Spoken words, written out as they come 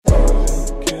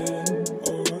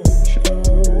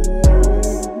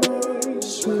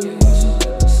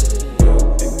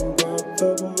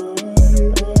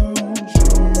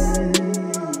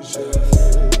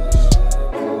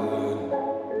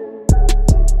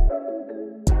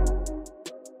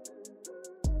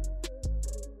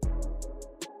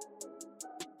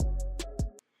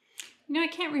I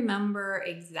can't remember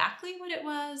exactly what it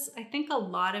was. I think a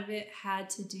lot of it had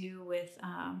to do with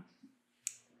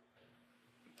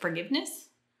forgiveness.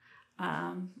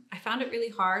 I found it really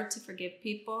hard to forgive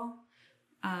people,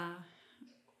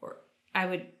 or I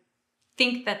would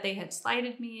think that they had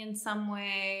slighted me in some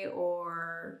way,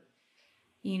 or,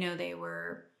 they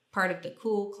were part of the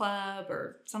cool club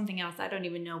or something else. I don't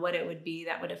even know what it would be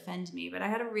that would offend me, but I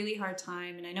had a really hard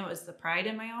time. And I know it was the pride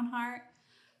in my own heart,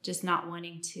 just not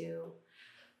wanting to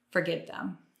forgive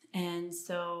them. And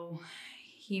so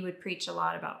he would preach a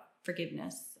lot about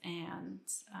forgiveness and,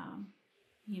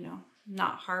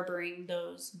 not harboring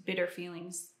those bitter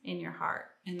feelings in your heart.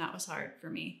 And that was hard for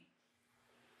me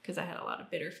because I had a lot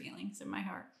of bitter feelings in my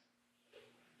heart.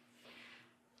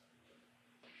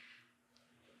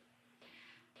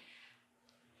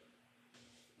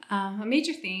 A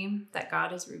major theme that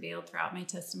God has revealed throughout my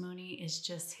testimony is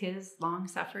just his long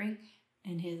suffering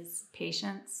and his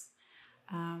patience.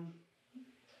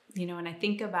 When I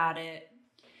think about it,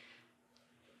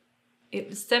 it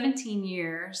was 17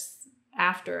 years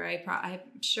after I'm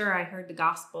sure I heard the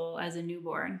gospel as a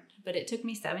newborn, but it took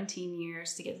me 17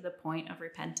 years to get to the point of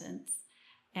repentance.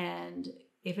 And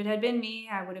if it had been me,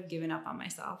 I would have given up on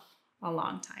myself a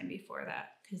long time before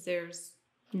that, because there's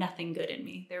nothing good in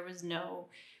me. There was no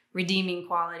redeeming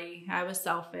quality. I was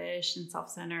selfish and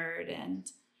self-centered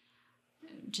and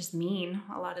just mean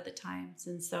a lot of the times.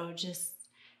 And so just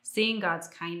seeing God's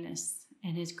kindness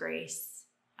and his grace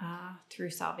through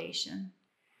salvation,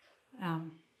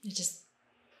 it just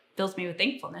fills me with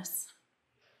thankfulness.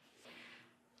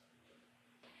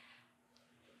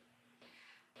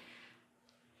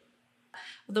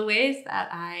 The ways that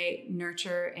I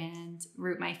nurture and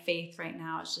root my faith right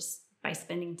now is just by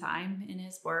spending time in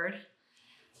his word.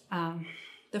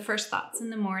 The first thoughts in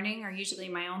the morning are usually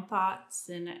my own thoughts,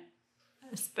 and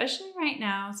especially right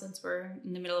now, since we're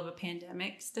in the middle of a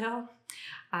pandemic still,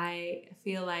 I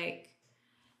feel like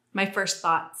my first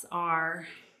thoughts are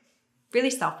really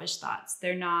selfish thoughts.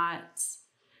 They're not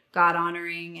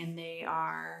God-honoring, and they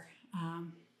are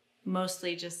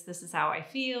mostly just, this is how I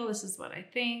feel, this is what I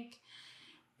think.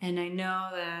 And I know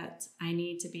that I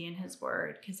need to be in his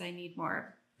word because I need more of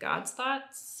God's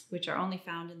thoughts, which are only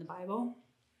found in the Bible.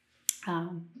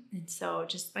 And so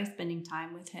just by spending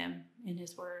time with him in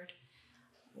his word,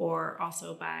 or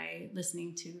also by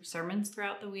listening to sermons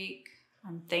throughout the week.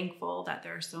 I'm thankful that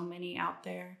there are so many out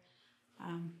there.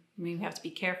 We have to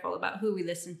be careful about who we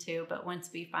listen to, but once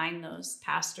we find those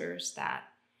pastors that,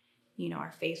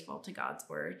 are faithful to God's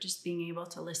word, just being able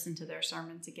to listen to their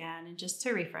sermons again and just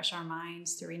to refresh our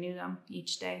minds, to renew them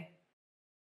each day.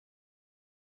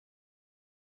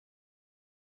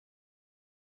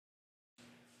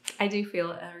 I do feel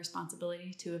a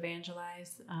responsibility to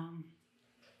evangelize.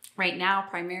 Right now,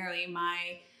 primarily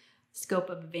my scope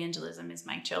of evangelism is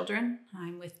my children.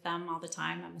 I'm with them all the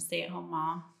time. I'm a stay-at-home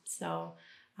mom. So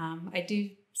I do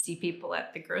see people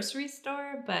at the grocery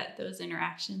store, but those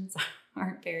interactions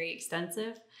aren't very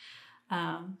extensive.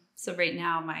 So right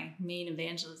now, my main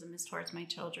evangelism is towards my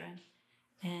children.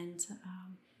 And,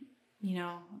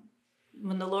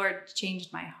 when the Lord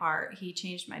changed my heart, he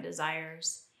changed my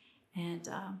desires. And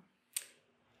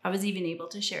I was even able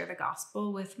to share the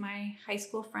gospel with my high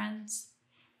school friends.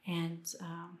 And,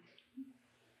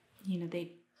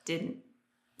 they didn't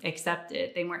accept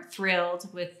it. They weren't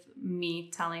thrilled with me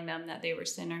telling them that they were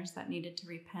sinners that needed to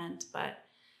repent. But,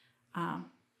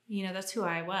 that's who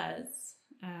I was.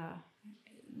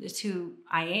 It's who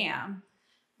I am.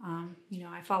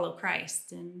 I follow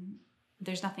Christ, and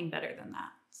there's nothing better than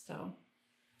that. So.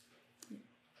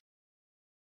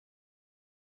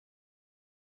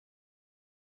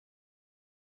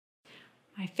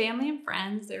 My family and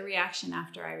friends, their reaction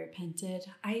after I repented,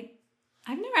 I've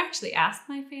never actually asked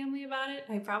my family about it.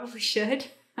 I probably should,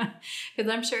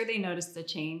 because I'm sure they noticed the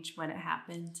change when it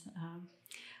happened.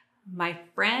 My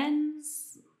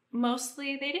friends,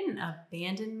 mostly, they didn't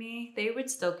abandon me. They would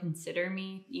still consider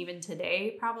me, even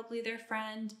today, probably their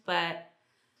friend, but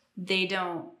they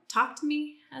don't talk to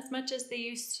me as much as they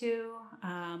used to.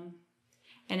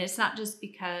 And it's not just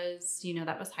because,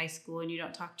 that was high school and you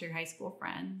don't talk to your high school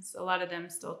friends. A lot of them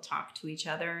still talk to each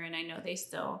other, and I know they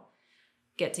still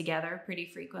get together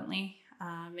pretty frequently.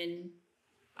 And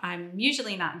I'm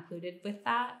usually not included with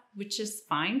that, which is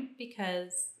fine,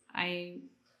 because I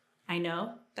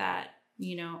know that,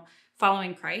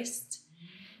 following Christ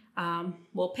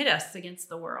will pit us against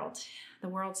the world. The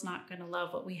world's not going to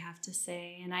love what we have to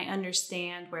say. And I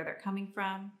understand where they're coming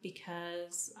from,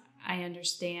 because I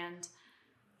understand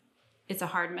it's a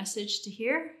hard message to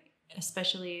hear,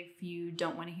 especially if you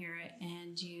don't want to hear it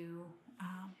and you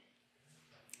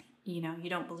you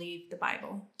don't believe the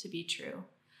Bible to be true.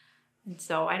 And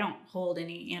so I don't hold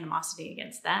any animosity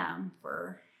against them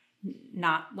for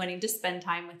not wanting to spend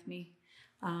time with me.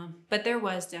 But there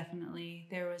was a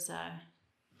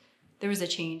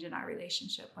change in our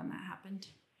relationship when that happened.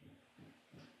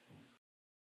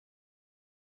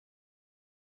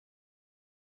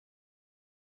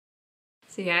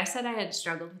 So yeah, I said I had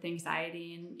struggled with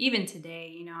anxiety, and even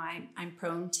today, I'm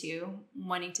prone to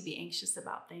wanting to be anxious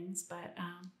about things. But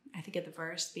I think of the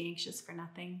verse, "Be anxious for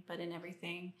nothing, but in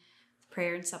everything, with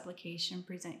prayer and supplication,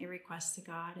 present your requests to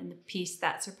God, and the peace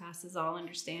that surpasses all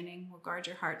understanding will guard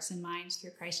your hearts and minds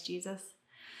through Christ Jesus."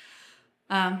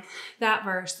 That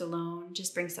verse alone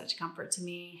just brings such comfort to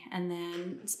me. And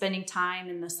then spending time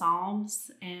in the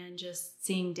Psalms and just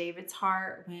seeing David's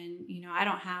heart when, I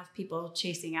don't have people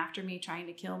chasing after me, trying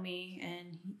to kill me.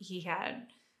 And he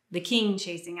had the king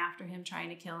chasing after him, trying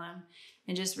to kill him.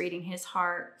 And just reading his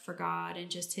heart for God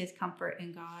and just his comfort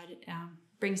in God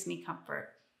brings me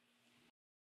comfort.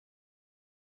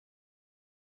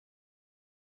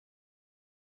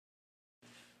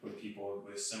 With people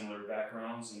with similar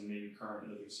backgrounds and maybe current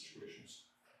living situations?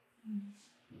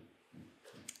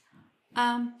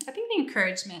 I think the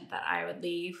encouragement that I would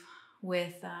leave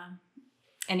with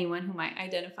anyone who might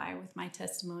identify with my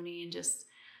testimony, and just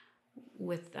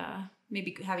with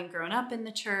maybe having grown up in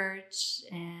the church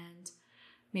and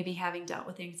maybe having dealt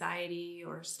with anxiety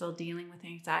or still dealing with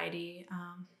anxiety,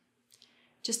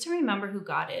 just to remember who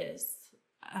God is.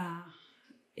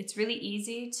 It's really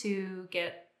easy to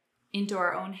get into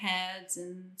our own heads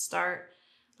and start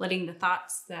letting the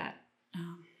thoughts that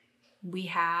we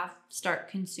have start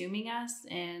consuming us.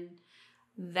 And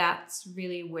that's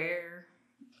really where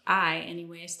I,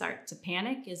 anyway, start to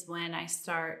panic, is when I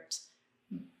start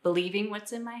believing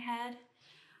what's in my head.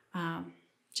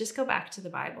 Just go back to the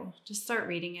Bible. Just start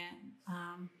reading it.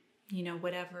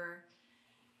 Whatever.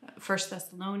 1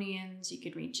 Thessalonians, you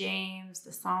could read James,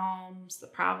 the Psalms, the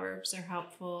Proverbs are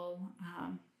helpful.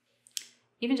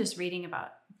 Even just reading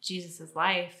about Jesus's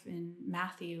life in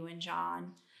Matthew and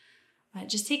John,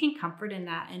 just taking comfort in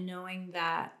that and knowing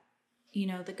that,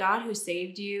 the God who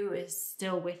saved you is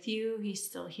still with you. He's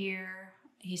still here.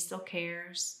 He still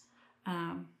cares.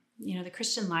 The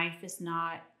Christian life is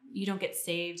not, you don't get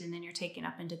saved and then you're taken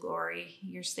up into glory.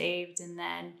 You're saved and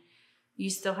then you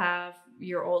still have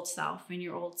your old self and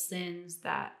your old sins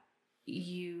that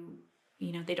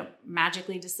they don't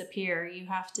magically disappear. You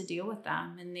have to deal with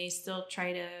them and they still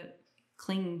try to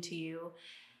cling to you.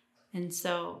 And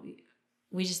so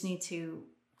we just need to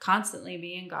constantly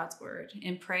be in God's word.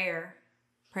 In prayer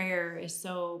is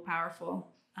so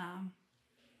powerful.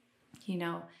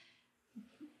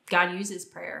 God uses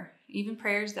prayer, even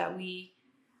prayers that we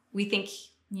think,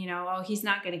 he's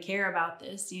not going to care about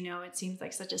this. It seems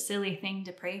like such a silly thing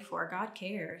to pray for. God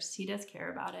cares. He does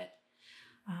care about it.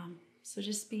 So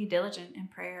just be diligent in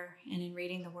prayer and in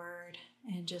reading the word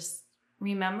and just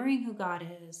remembering who God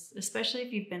is, especially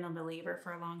if you've been a believer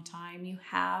for a long time. You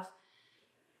have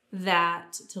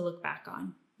that to look back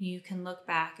on. You can look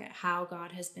back at how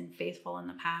God has been faithful in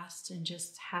the past and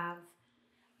just have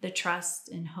the trust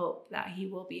and hope that he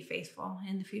will be faithful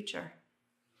in the future.